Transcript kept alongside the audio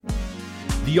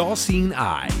The all-seeing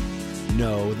eye.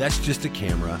 No, that's just a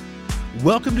camera.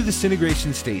 Welcome to the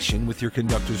Syntegration Station with your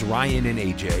conductors Ryan and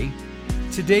AJ.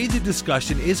 Today the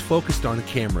discussion is focused on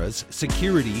cameras,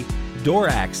 security, door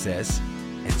access,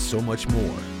 and so much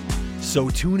more. So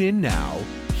tune in now,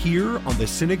 here on the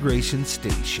Syntegration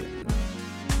Station.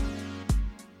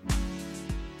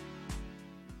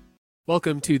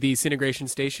 Welcome to the Syntegration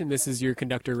Station. This is your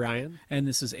conductor Ryan. And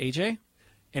this is AJ.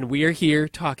 And we are here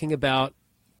talking about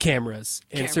cameras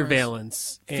and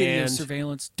surveillance. Video and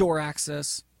surveillance, door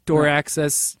access. Door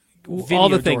access, Video all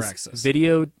the door things. access.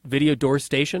 Video door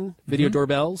station, video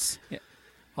doorbells. Yeah.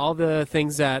 All the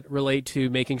things that relate to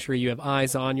making sure you have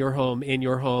eyes on your home, in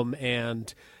your home,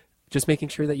 and just making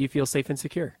sure that you feel safe and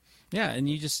secure. Yeah, and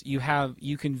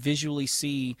you can visually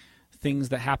see things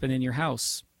that happen in your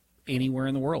house anywhere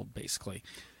in the world, basically.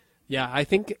 Yeah, I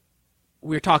think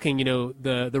we're talking,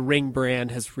 the Ring brand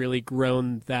has really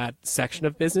grown that section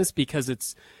of business because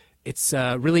it's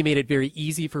really made it very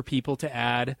easy for people to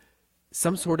add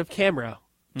some sort of camera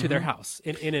to their house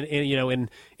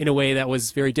in a way that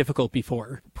was very difficult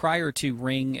before. Prior to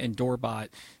Ring and Doorbot,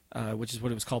 which is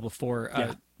what it was called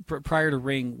before, prior to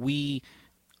Ring,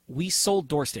 we sold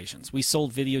door stations. We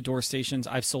sold video door stations.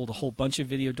 I've sold a whole bunch of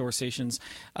video door stations,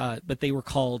 but they were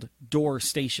called door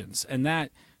stations, and that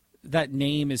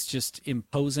name is just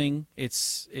imposing.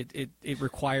 It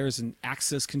requires an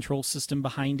access control system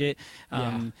behind it.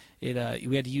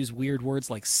 We had to use weird words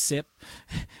like SIP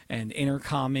and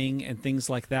intercomming and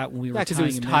things like that when we were because it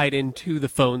was tied into the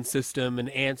phone system and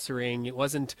answering. It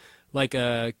wasn't like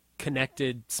a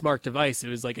connected smart device. It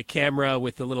was like a camera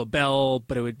with a little bell,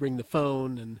 but it would ring the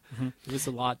phone, and there was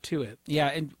a lot to it. Yeah,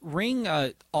 and Ring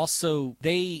also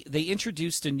they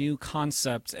introduced a new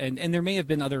concept, and there may have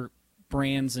been other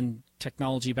brands and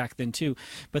technology back then too,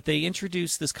 but they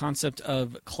introduced this concept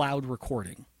of cloud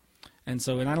recording. And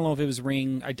I don't know if it was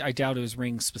Ring, I doubt it was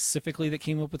Ring specifically that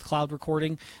came up with cloud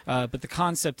recording, but the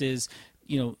concept is,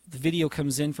 the video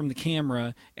comes in from the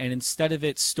camera, and instead of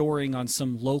it storing on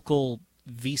some local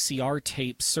VCR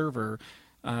tape server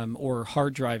or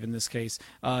hard drive in this case,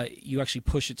 you actually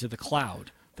push it to the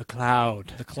cloud. The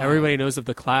cloud. Everybody knows of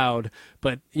the cloud,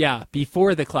 but yeah,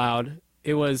 before the cloud,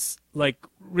 it was like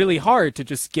really hard to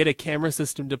just get a camera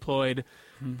system deployed.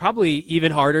 Probably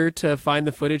even harder to find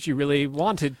the footage you really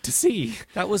wanted to see.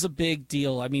 That was a big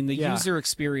deal. I mean, the user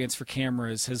experience for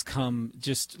cameras has come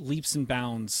just leaps and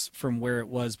bounds from where it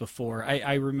was before.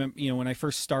 I remember, when I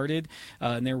first started,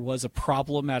 and there was a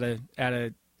problem at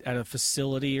a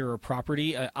facility or a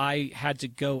property, I had to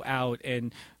go out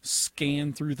and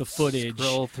scan through the footage,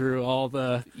 scroll through all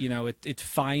the, it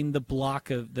find the block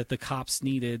that the cops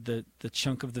needed, the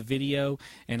chunk of the video,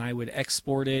 and I would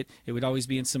export it. It would always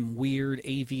be in some weird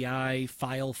AVI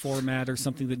file format or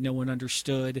something that no one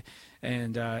understood,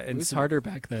 and it was harder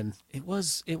back then. It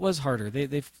was harder.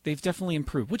 They've definitely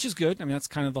improved, which is good. I mean, that's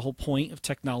kind of the whole point of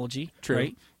technology. True.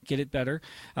 Right? Get it better.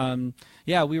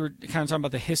 We were kind of talking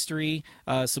about the history.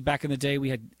 So back in the day, we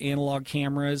had analog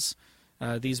cameras.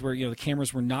 These were, the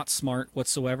cameras were not smart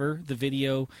whatsoever. The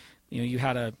video, you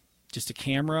had just a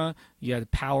camera. You had a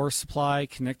power supply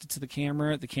connected to the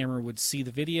camera. The camera would see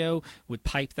the video, would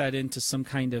pipe that into some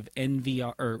kind of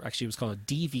NVR, or actually it was called a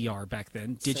DVR back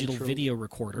then, digital video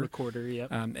recorder. Yep.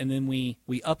 And then we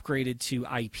upgraded to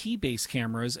IP-based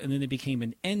cameras, and then it became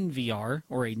an NVR,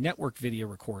 or a network video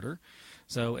recorder.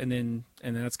 So and then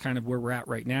that's kind of where we're at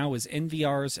right now, is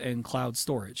NVRs and cloud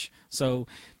storage. So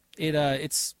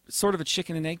it's sort of a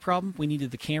chicken and egg problem. We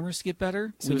needed the cameras to get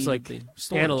better. So it was like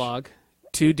analog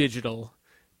to digital,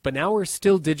 but now we're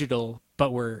still digital,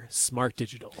 but we're smart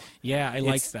digital. Yeah, I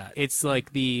like that. It's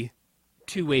like the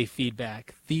two-way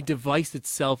feedback. The device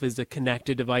itself is a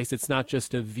connected device. It's not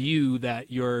just a view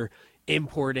that you're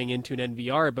importing into an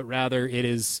NVR, but rather it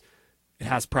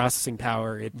has processing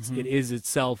power. It is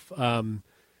itself a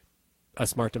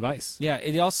smart device. Yeah,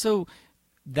 it also,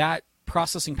 that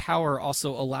processing power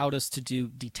also allowed us to do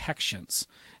detections,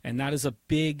 and that is a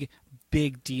big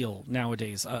deal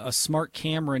nowadays. A smart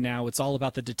camera now, it's all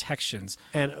about the detections.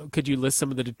 And could you list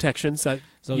some of the detections that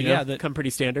come pretty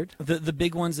standard? The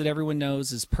big ones that everyone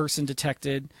knows is person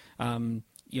detected.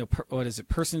 What is it?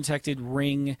 Person detected,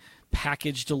 ring,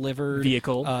 package delivered,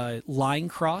 vehicle, line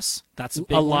cross. That's a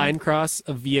big line cross,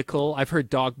 a vehicle. I've heard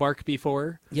dog bark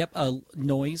before. Yep,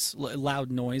 noise,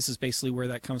 loud noise is basically where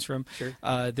that comes from.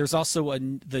 Sure. There's also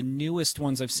the newest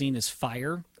ones I've seen is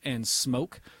fire and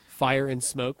smoke. Fire and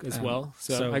smoke as well.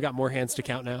 So I got more hands to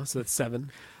count now. So that's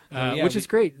 7, which is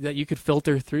great that you could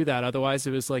filter through that. Otherwise,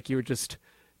 it was like you were just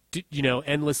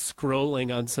endless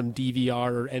scrolling on some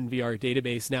DVR or NVR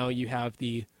database. Now you have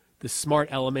the smart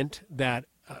element that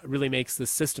really makes the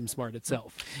system smart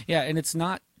itself. Yeah, and it's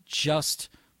not just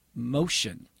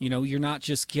motion. You're not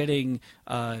just getting,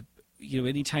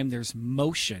 anytime there's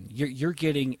motion, you're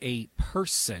getting a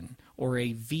person or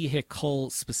a vehicle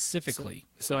specifically.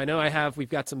 So I know we've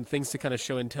got some things to kind of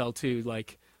show and tell too.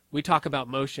 Like we talk about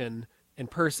motion and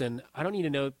person. I don't need to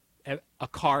know a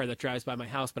car that drives by my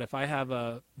house, but if I have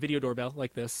a video doorbell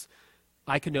like this,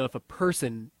 I can know if a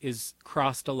person is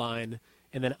crossed a line,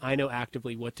 and then I know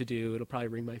actively what to do. It'll probably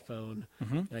ring my phone,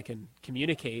 and I can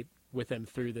communicate with them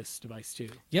through this device too.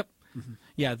 Yep.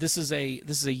 Yeah, this is a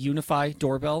Unify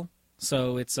doorbell.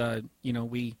 So it's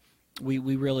we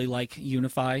really like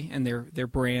Unify and their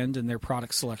brand and their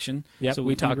product selection. Yep. So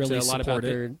we talked really a lot about it.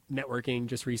 their networking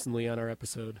just recently on our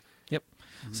episode. Yep.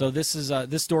 So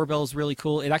this doorbell is really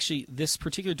cool. This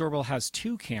particular doorbell has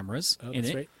 2 cameras in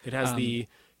it. Right. It has the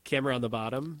camera on the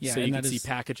bottom, yeah, so you can see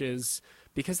packages.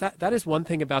 Because that is one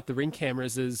thing about the Ring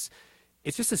cameras is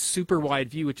it's just a super wide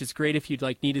view, which is great if you'd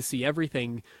need to see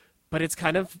everything, but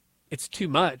it's too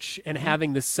much. And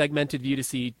having this segmented view to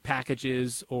see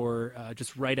packages or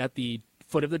just right at the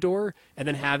foot of the door, and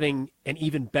then having an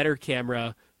even better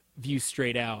camera view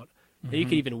straight out. And you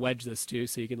can even wedge this too,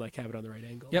 so you can have it on the right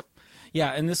angle. Yep.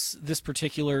 Yeah, and this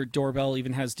particular doorbell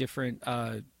even has different.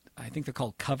 I think they're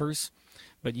called covers,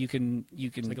 but you can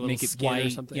make it white. Or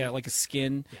something. Yeah, like a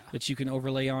skin that you can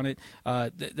overlay on it.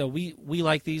 We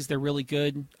like these. They're really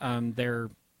good.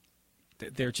 They're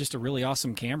just a really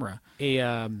awesome camera.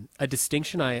 A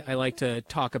distinction I like to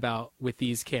talk about with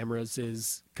these cameras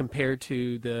is compared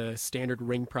to the standard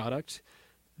Ring product,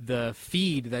 the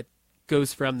feed that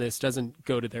goes from this doesn't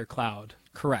go to their cloud.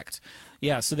 Correct.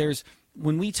 Yeah, so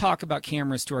when we talk about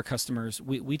cameras to our customers,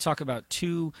 we talk about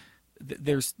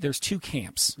there's 2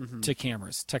 camps to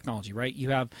cameras technology, right? You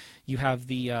have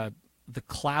the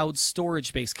cloud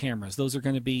storage based cameras. Those are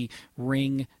going to be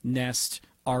Ring, Nest,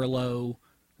 Arlo.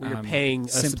 Where you're paying a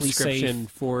Simply subscription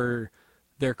Safe. For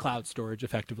their cloud storage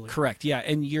effectively. Correct. Yeah,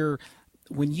 and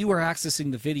when you are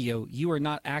accessing the video, you are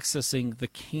not accessing the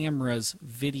camera's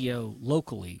video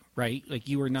locally, right? Like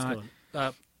you are not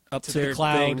up to the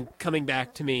cloud, thing, coming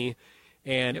back to me.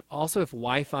 And also, if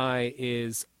Wi-Fi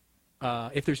is,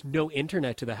 if there's no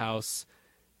internet to the house,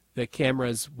 the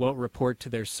cameras won't report to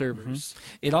their servers.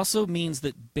 It also means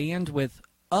that bandwidth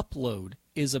upload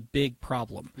is a big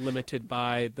problem. Limited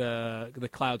by the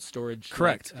cloud storage.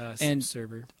 Correct. And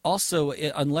server. Also,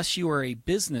 unless you are a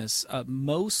business,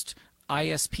 most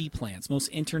ISP plans, most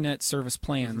internet service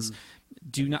plans,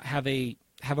 do not have a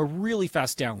really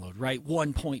fast download, right?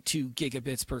 1.2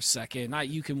 gigabits per second.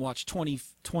 You can watch 20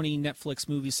 Netflix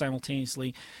movies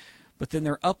simultaneously, but then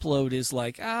their upload is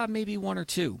maybe 1 or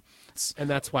 2. And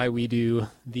that's why we do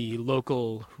the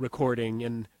local recording.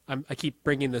 And I keep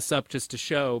bringing this up just to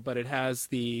show, but it has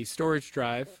the storage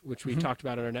drive, which we talked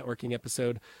about in our networking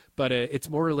episode, but it's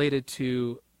more related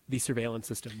to the surveillance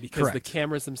system because Correct. The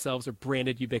cameras themselves are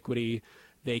branded Ubiquity.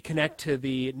 They connect to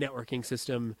the networking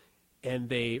system and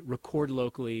they record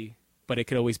locally, but it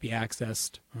can always be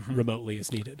accessed remotely as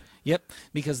needed. Yep,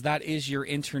 because that is your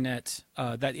internet.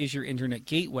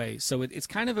 Gateway. So it's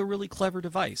kind of a really clever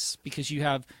device because you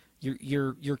have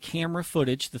your camera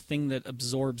footage, the thing that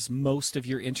absorbs most of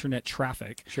your internet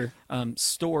traffic,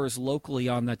 stores locally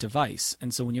on that device.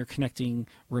 And so when you're connecting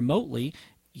remotely,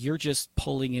 you're just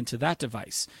pulling into that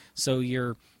device. So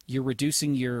you're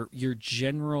reducing your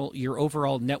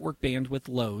overall network bandwidth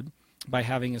load by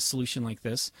having a solution like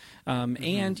this,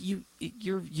 and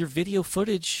your video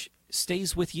footage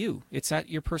stays with you. It's at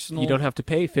your personal. You don't have to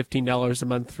pay $15 a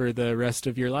month for the rest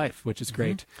of your life, which is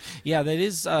great. Yeah, that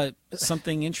is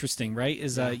something interesting, right?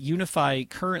 Is Unify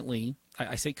currently?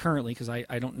 I say currently because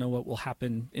I don't know what will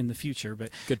happen in the future,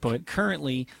 but good point.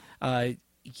 Currently,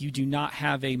 you do not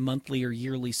have a monthly or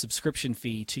yearly subscription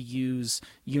fee to use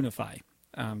Unify,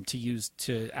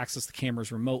 to access the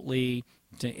cameras remotely,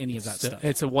 to any of that stuff.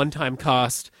 It's a one-time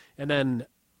cost, and then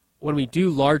when we do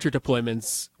larger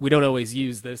deployments, we don't always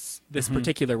use this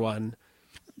particular one.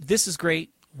 This is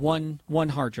great. One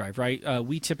hard drive, right?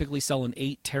 We typically sell an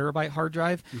 8 terabyte hard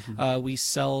drive. We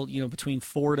sell between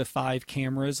 4 to 5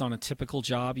 cameras on a typical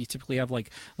job. You typically have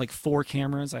like 4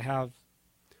 cameras. I have.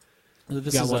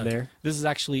 This is one there. This is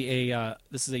actually a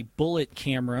bullet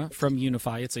camera from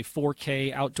Unify. It's a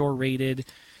 4K outdoor rated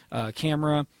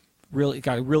camera. Really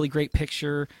got a really great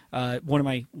picture. One of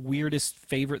my weirdest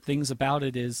favorite things about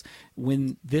it is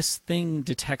when this thing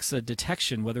detects a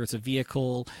detection, whether it's a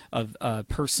vehicle, a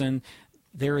person,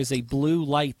 there is a blue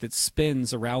light that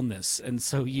spins around this, and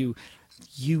so you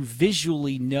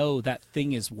visually know that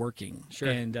thing is working. Sure.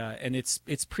 And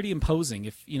it's pretty imposing.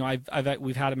 If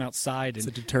we've had them outside. It's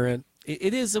a deterrent.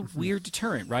 it is a weird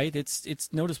deterrent, right?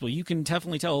 It's noticeable. You can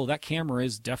definitely tell, oh, that camera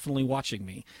is definitely watching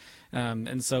me.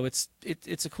 And so it's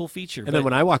a cool feature. And then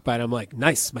when I walk by it, I'm like,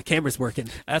 nice, my camera's working.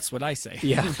 That's what I say.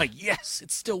 Yeah. I'm like, yes,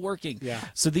 it's still working. Yeah.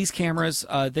 So these cameras,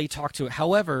 they talk to it.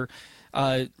 However,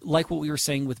 like what we were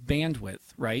saying with bandwidth,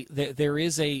 right? There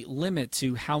is a limit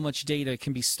to how much data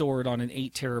can be stored on an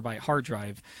 8 terabyte hard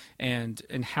drive and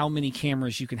how many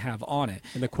cameras you can have on it.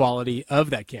 And the quality of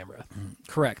that camera.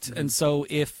 Correct. And so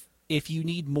if you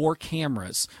need more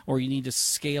cameras or you need to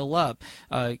scale up,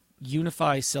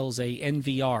 Unify sells a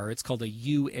NVR. It's called a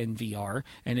UNVR,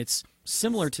 and it's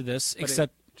similar to this, But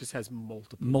except it just has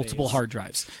multiple hard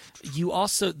drives. You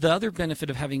also, the other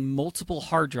benefit of having multiple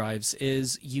hard drives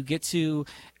is you get to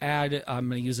add, I'm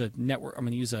going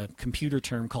to use a computer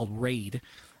term called RAID,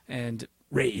 and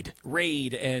RAID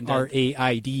and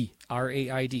RAID.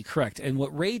 RAID, correct. And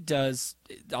what RAID does,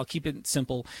 I'll keep it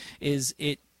simple, is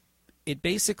it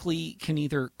basically can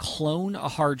either clone a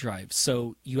hard drive.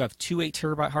 So you have 2 8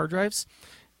 terabyte hard drives,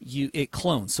 it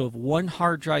clones. So if one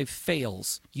hard drive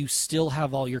fails, you still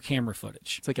have all your camera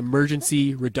footage. It's like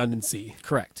emergency redundancy.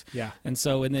 Correct. Yeah. And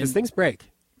so, and then Because things break.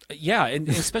 yeah, and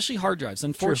especially hard drives.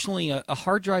 Unfortunately, a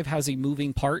hard drive has a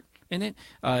moving part in it.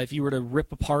 If you were to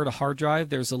rip apart a hard drive,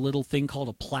 there's a little thing called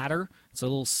a platter. It's a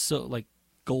little like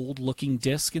gold-looking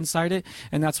disc inside it,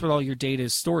 and that's what all your data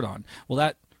is stored on. Well,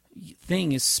 that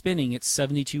thing is spinning at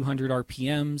 7,200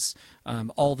 RPMs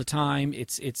all the time.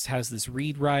 It has this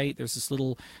read write. There's this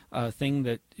little thing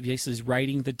that basically is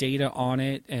writing the data on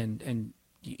it and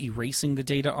erasing the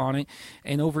data on it,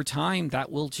 and over time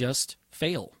that will just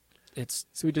fail.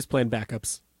 So we just plan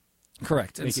backups.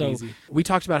 Correct. Make and so it easy. We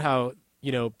talked about how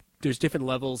there's different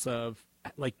levels of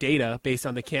like data based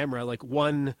on the camera. Like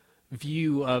one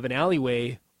view of an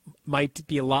alleyway might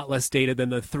be a lot less data than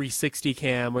the 360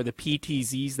 cam or the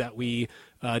PTZs that we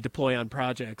deploy on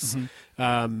projects.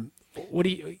 Can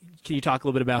you talk a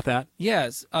little bit about that?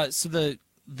 Yes. So the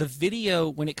video,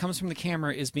 when it comes from the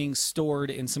camera, is being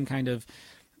stored in some kind of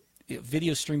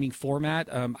video streaming format.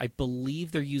 I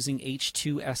believe they're using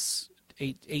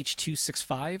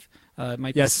H.265.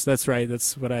 Yes, that's right.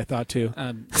 That's what I thought too.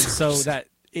 And so that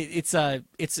it's a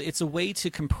way to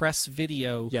compress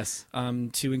video. Yes.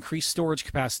 To increase storage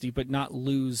capacity, but not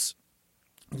lose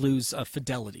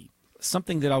fidelity.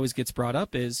 Something that always gets brought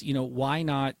up is, why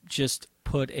not just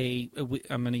put I'm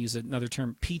going to use another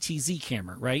term, PTZ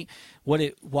camera, right?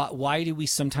 Why do we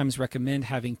sometimes recommend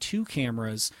having 2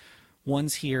 cameras,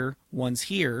 one's here, one's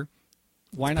here?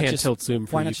 Why not just tilt zoom?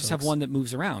 Why not just have one that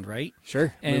moves around, right?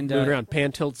 Sure. And move it around,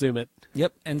 pan, tilt, zoom it.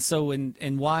 Yep. And so,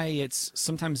 and why it's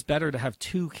sometimes better to have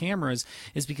 2 cameras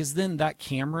is because then that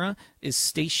camera is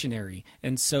stationary.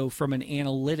 And so from an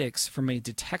analytics, from a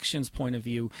detections point of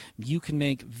view, you can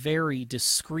make very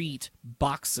discrete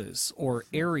boxes or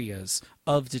areas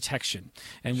of detection.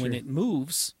 And when it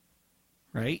moves,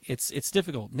 right, it's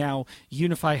difficult. Now,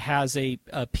 Unify has a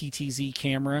PTZ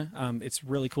camera. It's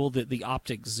really cool. The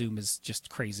optic zoom is just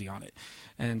crazy on it.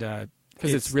 And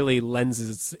because it's really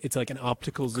lenses. It's like an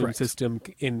optical zoom Correct. system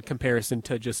in comparison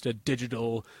to just a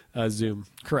digital zoom.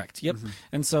 Correct. Yep.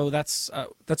 And so that's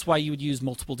why you would use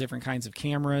multiple different kinds of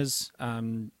cameras.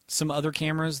 Some other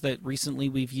cameras that recently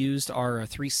we've used are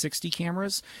 360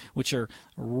 cameras, which are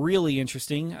really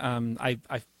interesting.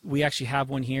 We actually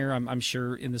have one here. I'm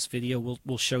sure in this video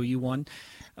we'll show you one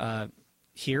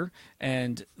here,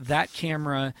 and that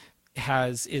camera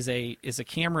is a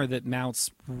camera that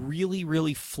mounts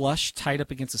really flush, tight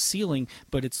up against the ceiling,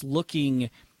 but it's looking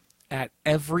at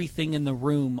everything in the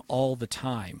room all the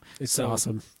time. It's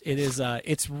awesome. It is.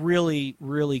 It's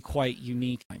really quite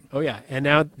unique. Oh yeah, and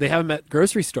now they have them at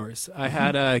grocery stores. I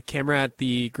had a camera at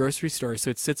the grocery store, so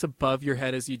it sits above your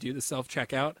head as you do the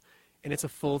self-checkout, and it's a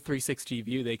full 360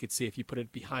 view. They could see if you put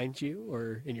it behind you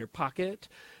or in your pocket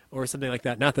or something like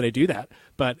that. Not that I do that,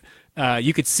 but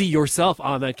you could see yourself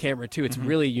on that camera too. It's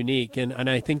really unique, and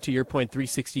I think to your point,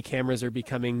 360 cameras are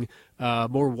becoming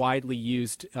more widely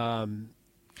used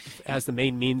as the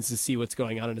main means to see what's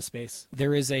going on in a space.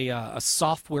 There is a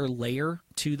software layer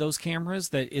to those cameras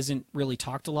that isn't really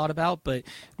talked a lot about, but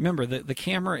remember, the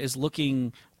camera is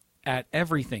looking at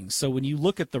everything. So when you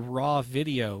look at the raw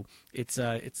video, it's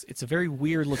a very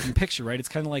weird looking picture, right? It's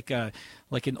kind of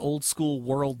like an old school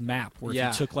world map where if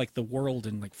you took like the world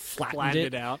and like flattened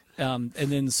it out. And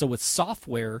then so with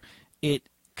software, it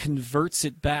converts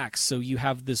it back, so you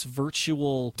have this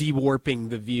virtual De-warping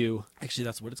the view. Actually,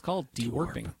 that's what it's called,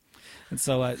 de-warping. And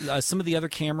so some of the other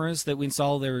cameras that we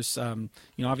install, there's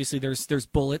obviously there's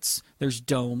bullets, there's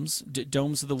domes.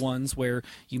 Domes are the ones where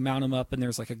you mount them up and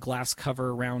there's like a glass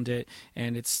cover around it,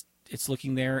 and it's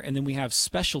looking there. And then we have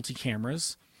specialty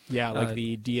cameras. Yeah, like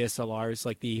the DSLRs,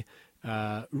 like the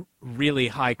really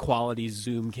high quality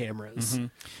zoom cameras.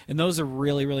 And those are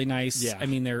really, really nice. Yeah. I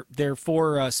mean, they're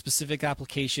for specific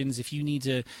applications. If you need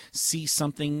to see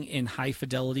something in high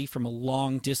fidelity from a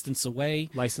long distance away,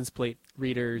 License plate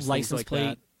readers, license things like plate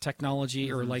that.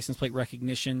 technology or license plate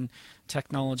recognition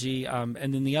technology. And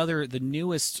then the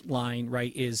newest line,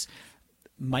 right, is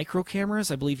micro cameras.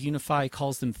 I believe Unify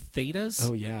calls them thetas.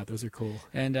 Oh yeah, those are cool.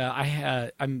 And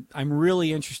I'm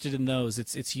really interested in those.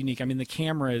 It's unique. I mean, the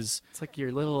camera is It's like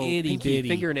your little itty pinky bitty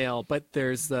fingernail, but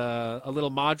there's a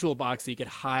little module box that you could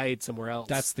hide somewhere else.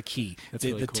 that's the key. That's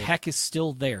The really cool. tech is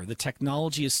still there. The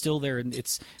technology is still there, and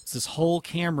it's this whole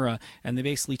camera. And they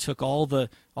basically took all the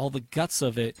guts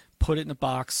of it, put it in a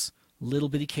box, little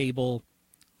bitty cable,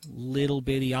 little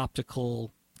bitty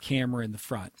optical camera in the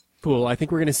front. cool. I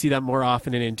think we're going to see that more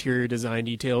often in interior design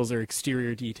details or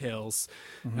exterior details.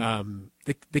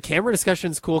 The camera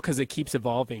discussion is cool because it keeps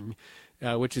evolving,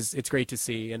 which is it's great to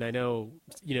see. And I know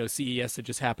CES had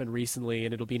just happened recently,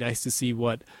 and it'll be nice to see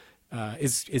what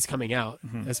is coming out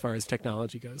as far as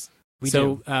technology goes.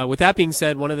 With that being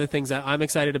said, one of the things that I'm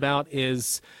excited about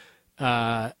is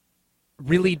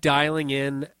really dialing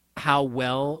in how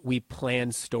well we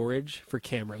plan storage for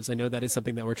cameras. I know that is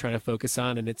something that we're trying to focus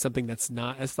on, and it's something that's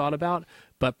not as thought about,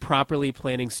 but properly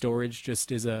planning storage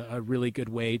just is a really good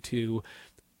way to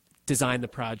design the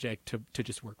project to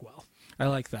just work well. I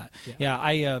like that. Yeah,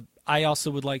 I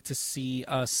also would like to see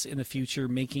us in the future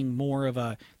making more of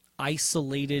a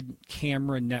isolated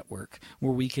camera network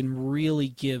where we can really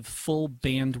give full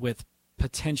bandwidth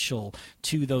potential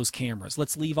to those cameras.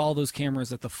 Let's leave all those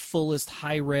cameras at the fullest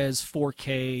high-res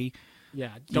 4K. Yeah,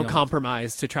 don't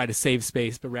compromise to try to save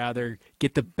space, but rather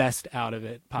get the best out of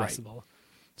it possible. Right.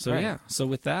 So yeah, so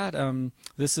with that,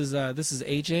 this is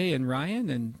AJ and Ryan,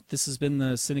 and this has been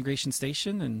the Syntegration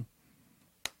Station, and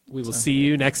we will see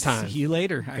you next time. See you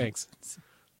later. Thanks.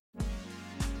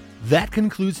 That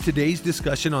concludes today's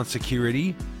discussion on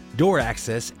security, door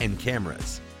access, and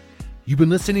cameras. You've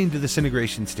been listening to the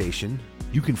Syntegration Station.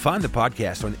 You can find the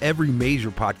podcast on every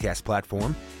major podcast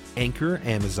platform: Anchor,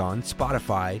 Amazon,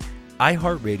 Spotify,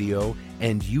 iHeartRadio,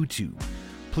 and YouTube.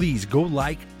 Please go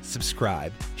like,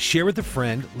 subscribe, share with a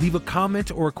friend, leave a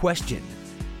comment or a question.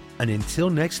 And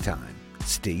until next time,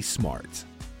 stay smart.